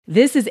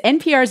This is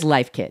NPR's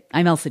Life Kit.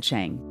 I'm Ailsa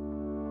Chang.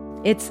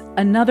 It's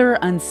another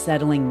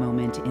unsettling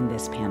moment in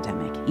this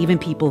pandemic. Even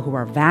people who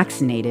are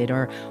vaccinated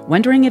are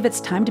wondering if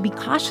it's time to be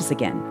cautious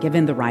again,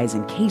 given the rise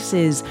in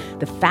cases,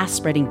 the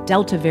fast-spreading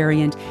Delta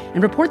variant,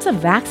 and reports of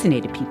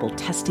vaccinated people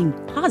testing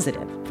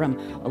positive, from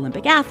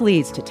Olympic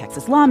athletes to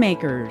Texas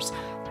lawmakers,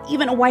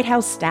 even a White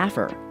House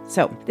staffer.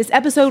 So this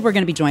episode, we're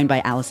going to be joined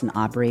by Allison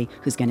Aubrey,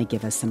 who's going to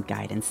give us some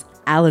guidance.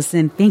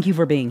 Allison, thank you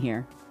for being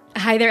here.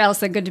 Hi there,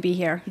 Ailsa. Good to be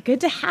here.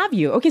 Good to have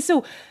you. Okay,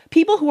 so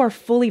people who are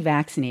fully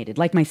vaccinated,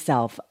 like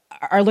myself,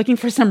 are looking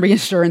for some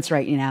reassurance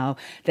right now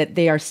that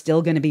they are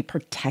still going to be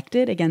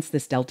protected against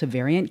this Delta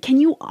variant.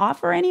 Can you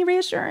offer any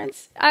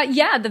reassurance?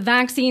 Yeah, the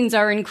vaccines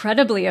are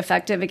incredibly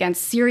effective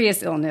against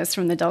serious illness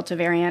from the Delta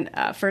variant.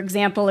 For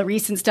example, a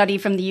recent study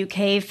from the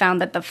UK found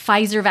that the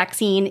Pfizer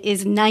vaccine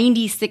is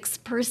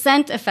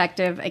 96%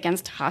 effective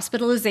against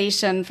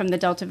hospitalization from the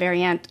Delta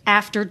variant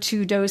after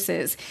 2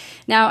 doses.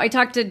 Now, I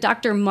talked to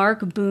Dr.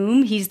 Mark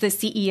Boom. He's the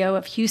CEO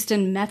of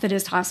Houston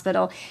Methodist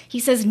Hospital. He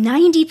says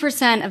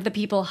 90% of the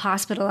people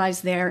hospitalized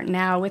there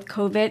now with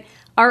COVID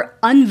are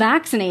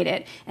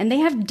unvaccinated, and they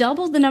have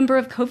doubled the number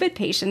of COVID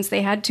patients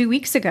they had 2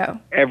 weeks ago.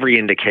 Every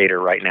indicator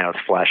right now is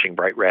flashing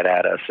bright red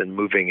at us and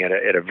moving at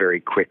a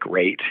very quick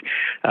rate.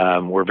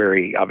 We're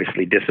very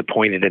obviously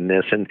disappointed in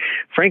this, and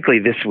frankly,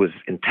 this was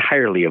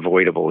entirely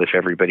avoidable if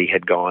everybody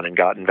had gone and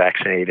gotten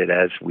vaccinated,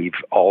 as we've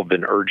all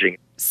been urging.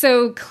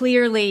 So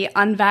clearly,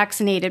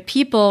 unvaccinated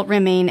people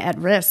remain at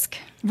risk.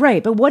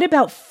 Right, but what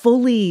about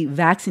fully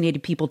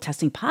vaccinated people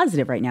testing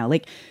positive right now?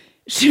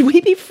 Should we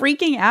be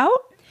freaking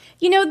out?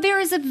 You know, there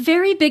is a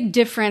very big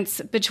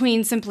difference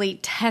between simply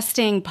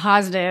testing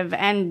positive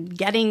and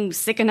getting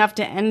sick enough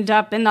to end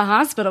up in the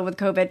hospital with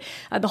COVID.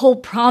 The whole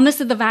promise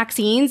of the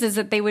vaccines is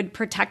that they would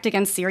protect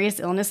against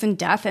serious illness and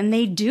death, and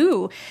they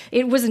do.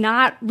 It was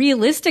not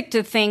realistic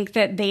to think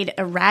that they'd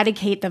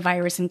eradicate the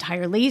virus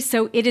entirely,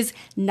 so it is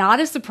not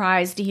a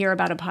surprise to hear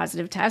about a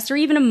positive test or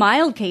even a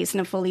mild case in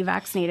a fully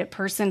vaccinated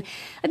person.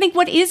 I think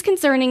what is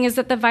concerning is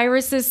that the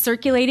virus is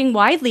circulating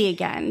widely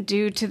again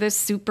due to the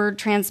super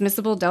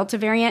transmissible Delta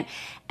variant.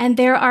 And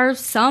there are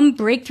some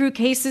breakthrough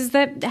cases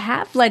that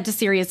have led to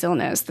serious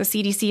illness. The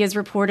CDC has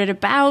reported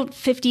about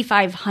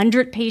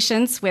 5,500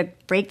 patients with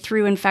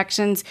breakthrough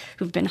infections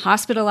who've been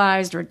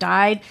hospitalized or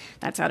died.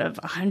 That's out of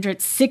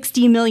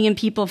 160 million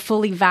people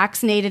fully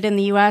vaccinated in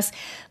the U.S.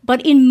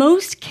 But in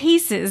most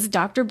cases,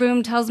 Dr.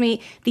 Boom tells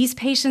me, these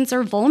patients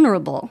are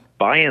vulnerable.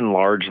 By and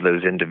large,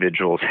 those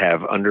individuals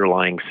have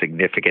underlying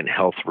significant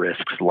health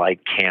risks like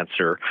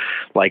cancer,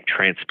 like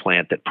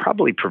transplant, that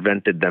probably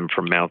prevented them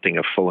from mounting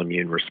a full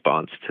immune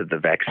response to the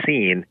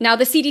vaccine. Now,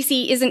 the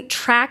CDC isn't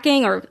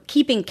tracking or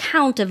keeping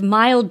count of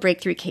mild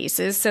breakthrough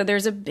cases, so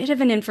there's a bit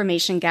of an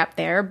information gap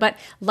there, but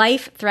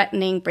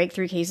life-threatening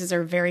breakthrough cases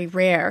are very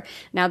rare.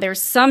 Now,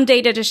 there's some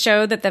data to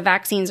show that the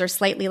vaccines are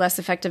slightly less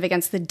effective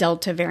against the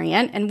Delta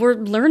variant, and we're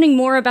learning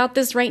more about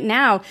this right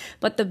now,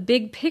 but the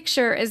big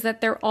picture is that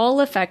they're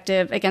all effective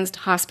against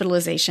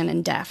hospitalization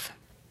and death.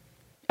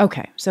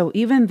 Okay, so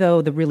even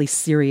though the really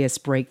serious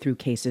breakthrough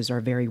cases are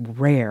very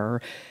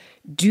rare,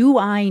 do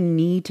I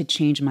need to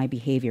change my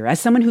behavior? As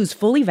someone who's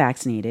fully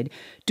vaccinated,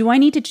 do I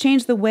need to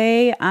change the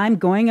way I'm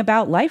going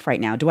about life right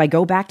now? Do I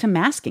go back to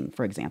masking,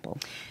 for example?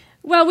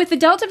 Well, with the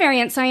Delta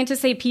variant,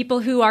 scientists say people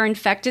who are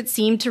infected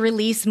seem to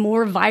release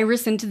more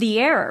virus into the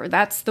air.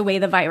 That's the way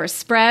the virus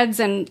spreads.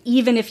 And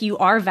even if you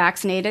are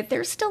vaccinated,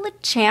 there's still a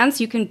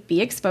chance you can be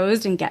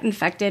exposed and get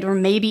infected or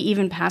maybe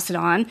even pass it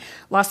on.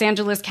 Los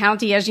Angeles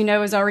County, as you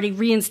know, has already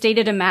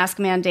reinstated a mask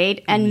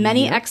mandate. And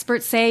many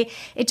experts say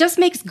it just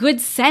makes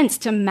good sense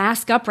to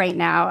mask up right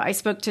now. I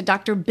spoke to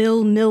Dr.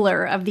 Bill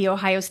Miller of The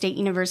Ohio State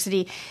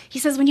University. He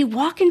says when you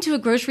walk into a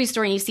grocery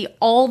store and you see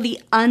all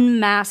the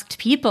unmasked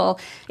people,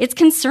 it's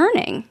concerning.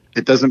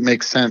 It doesn't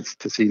make sense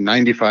to see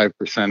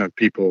 95% of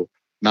people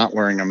not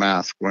wearing a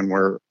mask when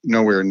we're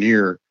nowhere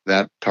near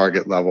that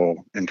target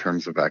level in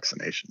terms of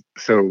vaccination.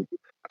 So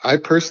I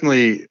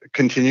personally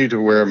continue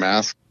to wear a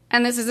mask.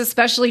 And this is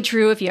especially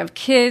true if you have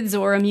kids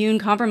or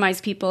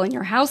immune-compromised people in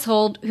your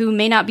household who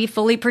may not be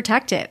fully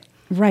protected.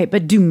 Right,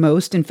 but do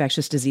most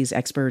infectious disease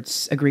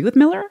experts agree with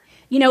Miller?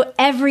 You know,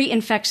 every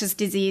infectious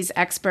disease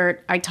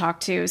expert I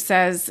talk to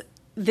says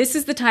this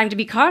is the time to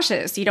be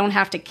cautious. You don't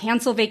have to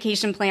cancel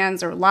vacation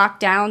plans or lock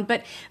down,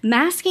 but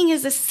masking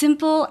is a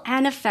simple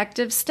and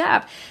effective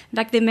step. In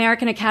fact, the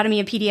American Academy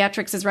of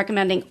Pediatrics is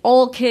recommending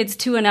all kids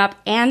 2 and up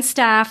and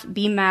staff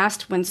be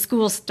masked when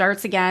school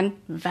starts again,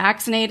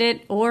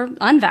 vaccinated or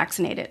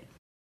unvaccinated.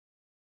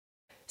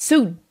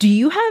 So do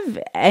you have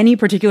any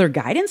particular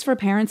guidance for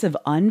parents of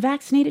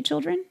unvaccinated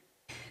children?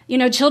 You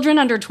know, children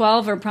under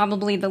 12 are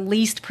probably the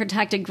least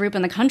protected group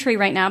in the country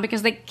right now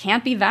because they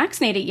can't be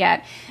vaccinated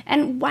yet.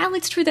 And while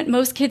it's true that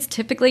most kids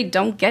typically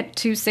don't get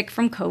too sick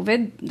from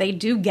COVID, they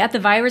do get the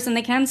virus and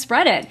they can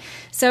spread it.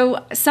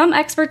 So some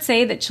experts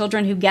say that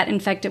children who get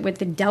infected with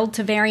the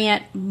Delta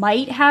variant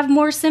might have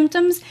more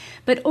symptoms,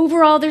 but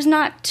overall there's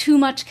not too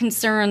much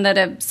concern that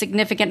a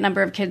significant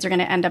number of kids are going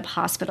to end up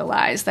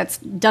hospitalized. That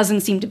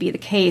doesn't seem to be the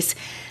case.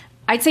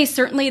 I'd say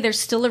certainly there's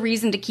still a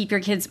reason to keep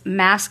your kids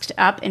masked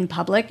up in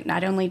public,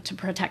 not only to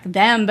protect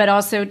them, but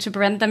also to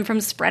prevent them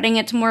from spreading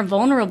it to more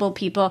vulnerable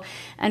people.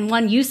 And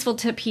one useful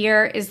tip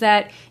here is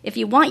that if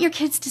you want your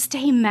kids to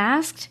stay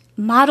masked,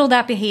 model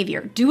that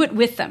behavior. Do it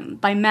with them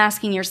by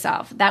masking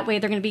yourself. That way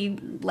they're going to be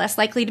less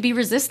likely to be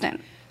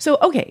resistant. So,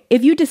 okay,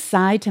 if you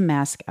decide to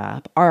mask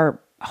up, are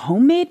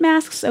homemade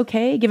masks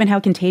okay, given how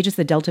contagious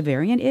the Delta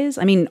variant is?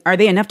 I mean, are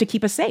they enough to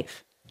keep us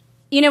safe?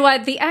 You know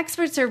what? The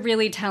experts are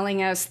really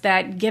telling us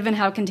that given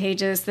how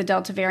contagious the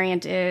Delta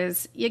variant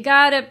is, you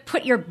gotta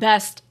put your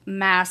best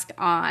mask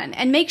on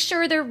and make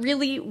sure they're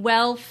really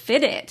well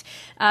fitted.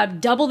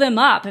 Double them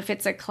up if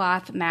it's a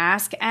cloth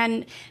mask,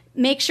 and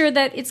make sure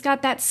that it's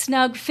got that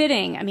snug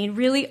fitting. I mean,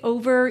 really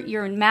over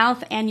your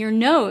mouth and your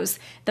nose.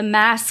 The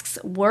masks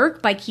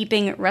work by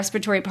keeping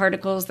respiratory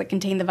particles that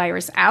contain the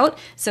virus out.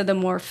 So the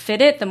more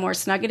fitted, the more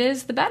snug it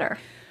is, the better.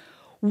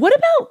 What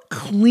about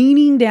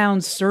cleaning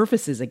down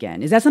surfaces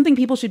again? Is that something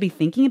people should be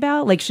thinking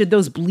about? Like, should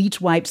those bleach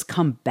wipes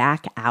come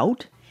back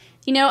out?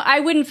 You know, I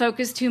wouldn't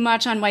focus too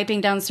much on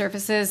wiping down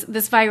surfaces.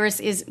 This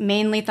virus is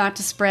mainly thought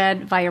to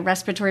spread via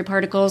respiratory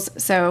particles,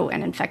 so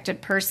an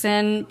infected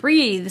person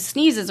breathes,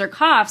 sneezes, or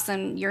coughs,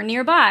 and you're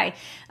nearby.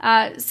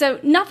 So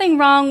nothing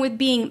wrong with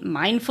being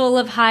mindful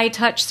of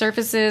high-touch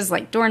surfaces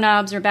like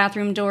doorknobs or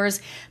bathroom doors,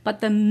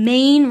 but the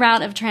main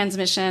route of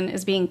transmission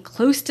is being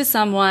close to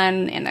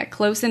someone in a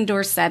close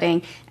indoor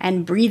setting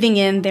and breathing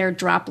in their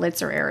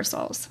droplets or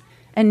aerosols.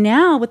 And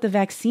now with the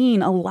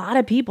vaccine, a lot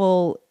of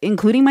people,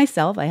 including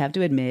myself, I have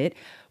to admit,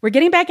 we're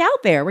getting back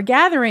out there. We're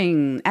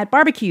gathering at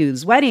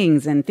barbecues,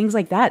 weddings, and things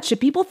like that. Should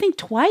people think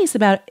twice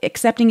about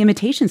accepting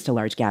invitations to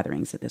large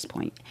gatherings at this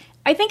point?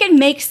 I think it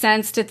makes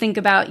sense to think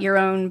about your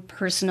own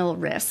personal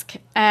risk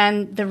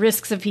and the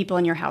risks of people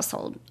in your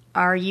household.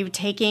 Are you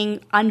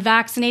taking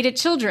unvaccinated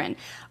children?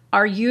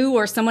 Are you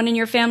or someone in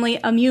your family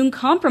immune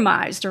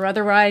compromised or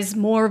otherwise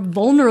more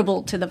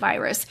vulnerable to the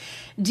virus?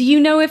 Do you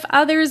know if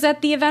others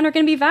at the event are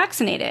going to be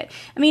vaccinated?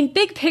 I mean,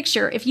 big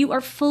picture, if you are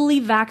fully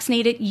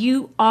vaccinated,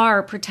 you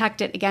are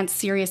protected against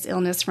serious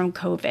illness from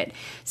COVID.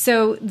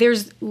 So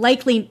there's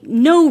likely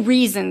no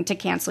reason to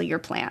cancel your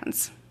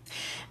plans.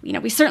 You know,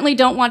 we certainly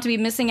don't want to be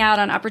missing out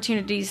on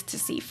opportunities to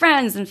see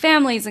friends and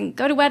families and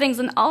go to weddings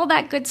and all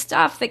that good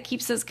stuff that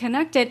keeps us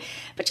connected.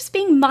 But just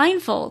being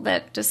mindful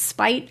that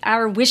despite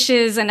our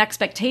wishes and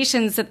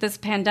expectations that this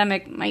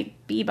pandemic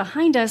might be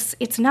behind us,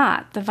 it's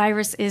not. The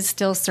virus is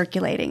still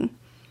circulating.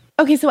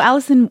 Okay, so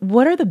Allison,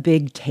 what are the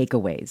big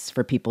takeaways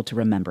for people to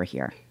remember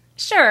here?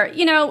 Sure.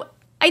 You know,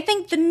 I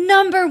think the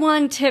number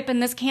one tip,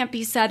 and this can't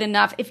be said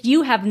enough, if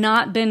you have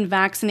not been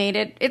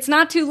vaccinated, it's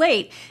not too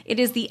late. It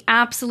is the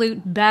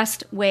absolute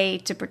best way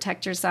to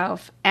protect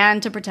yourself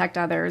and to protect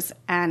others.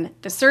 And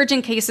the surge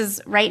in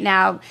cases right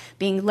now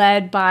being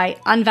led by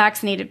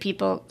unvaccinated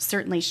people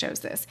certainly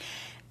shows this.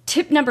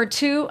 Tip number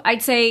 2,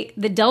 I'd say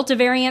the Delta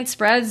variant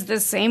spreads the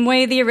same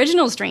way the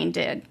original strain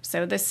did.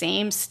 So the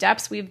same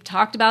steps we've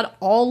talked about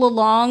all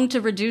along to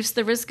reduce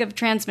the risk of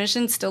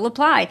transmission still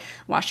apply.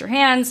 Wash your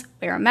hands,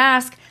 wear a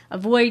mask,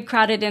 avoid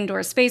crowded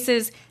indoor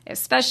spaces,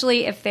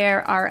 especially if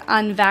there are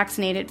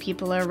unvaccinated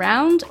people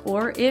around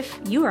or if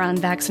you are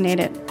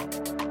unvaccinated.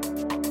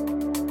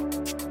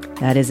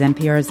 That is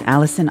NPR's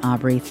Allison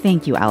Aubrey.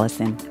 Thank you,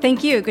 Allison.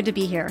 Thank you. Good to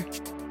be here.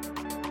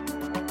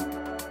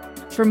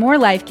 For more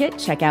Life Kit,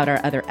 check out our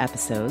other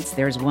episodes.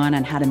 There's one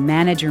on how to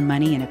manage your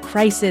money in a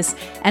crisis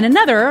and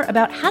another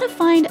about how to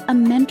find a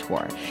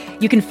mentor.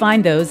 You can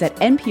find those at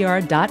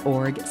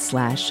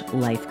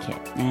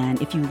npr.org/lifekit.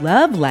 And if you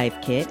love Life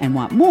Kit and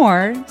want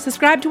more,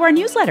 subscribe to our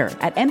newsletter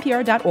at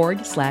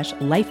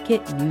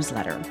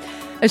npr.org/lifekitnewsletter.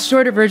 A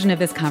shorter version of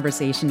this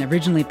conversation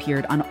originally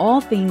appeared on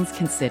All Things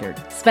Considered.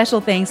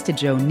 Special thanks to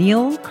Joe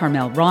Neal,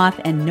 Carmel Roth,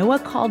 and Noah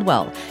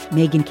Caldwell.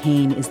 Megan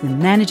Kane is the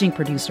managing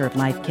producer of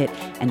Life Kit,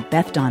 and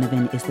Beth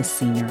Donovan is the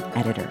senior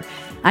editor.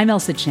 I'm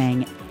Ailsa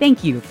Chang.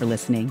 Thank you for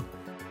listening.